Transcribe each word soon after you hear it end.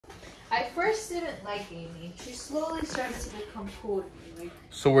I first didn't like Amy. She slowly started to become cool with me. Like,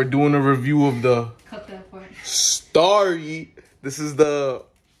 so we're doing a review of the cut that part. Starry. This is the,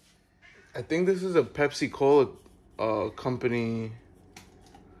 I think this is a Pepsi Cola company.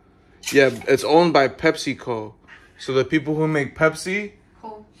 Yeah, it's owned by PepsiCo. So the people who make Pepsi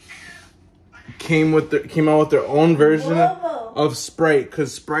came out with their own version of Sprite,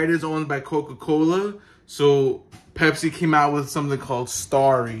 because Sprite is owned by Coca-Cola. So Pepsi came out with something called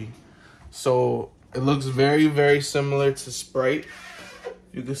Starry. So it looks very, very similar to Sprite.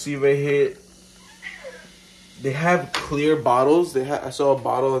 You can see right here, they have clear bottles. I saw a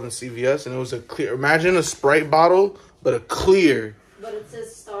bottle in the CVS and it was a clear. Imagine a Sprite bottle, but a clear. But it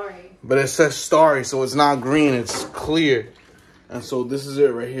says Starry. But it says Starry, so it's not green, it's clear. And so this is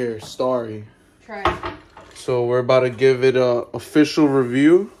it right here, Starry. Try it. So we're about to give it a official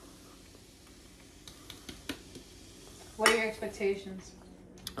review. What are your expectations?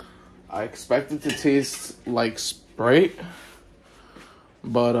 I expect it to taste like Sprite,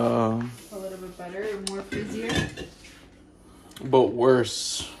 but a little bit better, more fizzier. But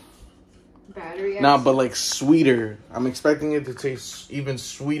worse. Battery. Nah, but like sweeter. I'm expecting it to taste even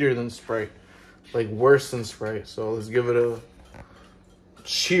sweeter than Sprite, like worse than Sprite. So let's give it a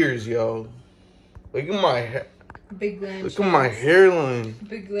cheers, yo. Look at my hair. Big land. Look at my hairline.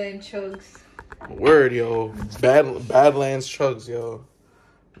 Big land chugs. Word, yo. Badlands chugs, yo.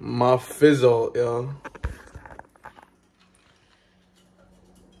 My fizzle, yo.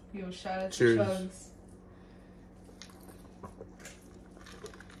 Yo, shout out cheers. To chugs.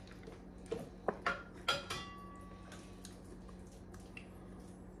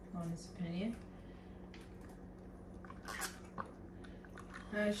 Honest opinion.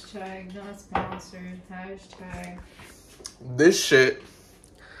 Hashtag not sponsored. Hashtag. This shit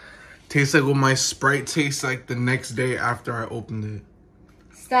tastes like what my Sprite tastes like the next day after I opened it.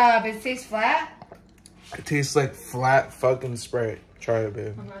 Stop. It tastes flat? It tastes like flat fucking Sprite. Try it,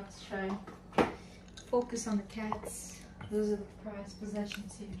 babe. I'm about to try. Focus on the cats. Those are the prized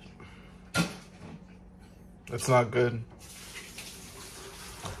possessions here. It's not good.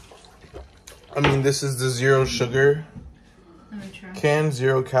 I mean, this is the zero sugar Let me try. can,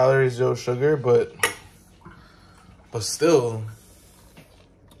 0 calories, 0 sugar, but still.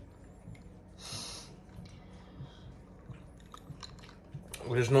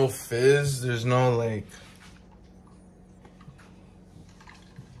 There's no fizz. There's no like.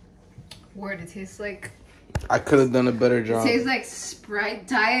 Word, it tastes like. I could have done a better job. It tastes like Sprite,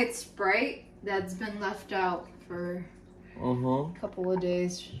 Diet Sprite that's been left out for a couple of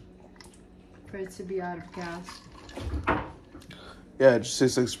days for it to be out of gas. Yeah, it just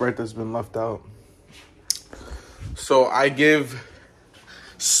tastes like Sprite that's been left out. So I give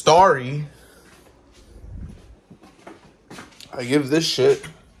Starry. I give this shit.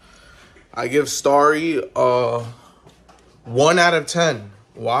 I give Starry 1 out of 10.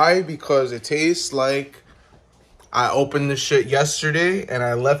 Why? Because it tastes like I opened this shit yesterday and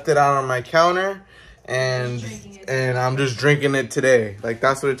I left it out on my counter and I'm just drinking it today. Like,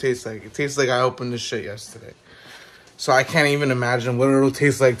 that's what it tastes like. It tastes like I opened this shit yesterday. So I can't even imagine what it'll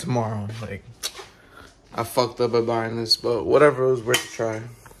taste like tomorrow. Like, I fucked up by buying this, but whatever, it was worth a try.